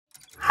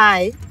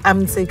Hi,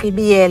 I'm Ntsiki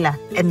Biyela,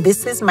 and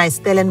this is my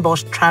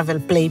Stellenbosch travel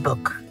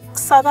playbook.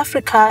 South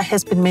Africa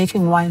has been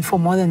making wine for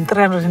more than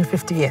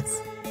 350 years.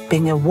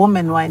 Being a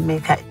woman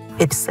winemaker,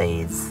 it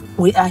says,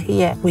 we are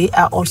here, we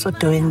are also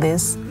doing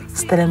this.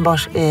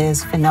 Stellenbosch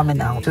is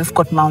phenomenal. We've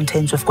got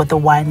mountains, we've got the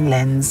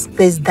winelands.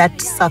 There's that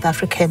South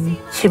African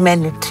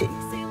humanity.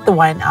 The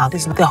Wine Art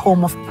is the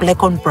home of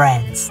black-owned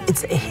brands.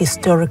 It's a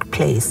historic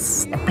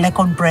place. A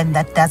black-owned brand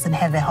that doesn't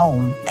have a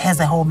home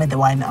has a home at the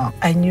Wine Art.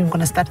 I knew I'm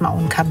going to start my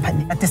own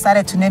company. I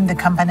decided to name the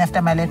company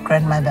after my late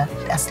grandmother,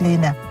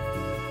 Aslina.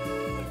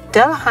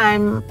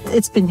 Delheim,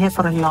 it's been here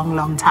for a long,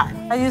 long time.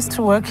 I used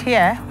to work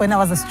here when I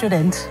was a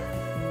student.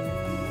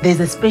 There's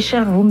a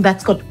special room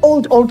that's got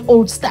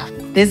old stuff.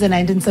 There's a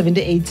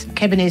 1978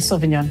 Cabernet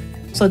Sauvignon.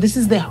 So this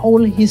is the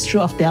whole history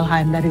of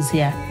Delheim that is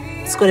here.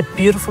 It's got a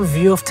beautiful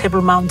view of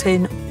Table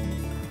Mountain.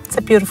 It's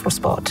a beautiful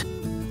spot.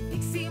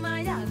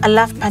 I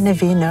love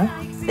Panevino.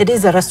 It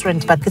is a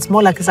restaurant, but it's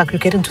more like you're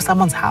getting to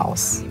someone's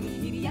house.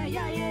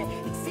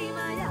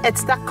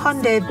 It's that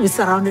Conde, we're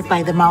surrounded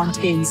by the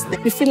mountains.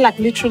 We feel like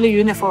literally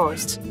you're in a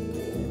forest.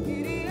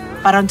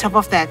 But on top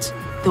of that,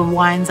 the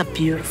wines are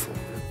beautiful.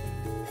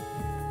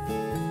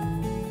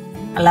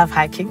 I love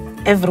hiking.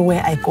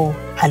 Everywhere I go,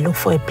 I look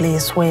for a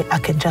place where I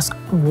can just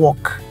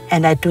walk.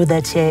 And I do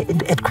that here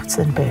at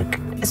Kutsenberg.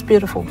 It's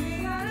beautiful.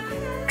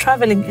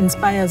 Traveling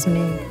inspires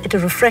me. It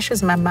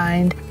refreshes my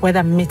mind, whether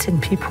I'm meeting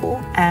people,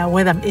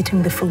 whether I'm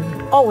eating the food,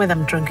 or whether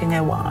I'm drinking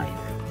a wine.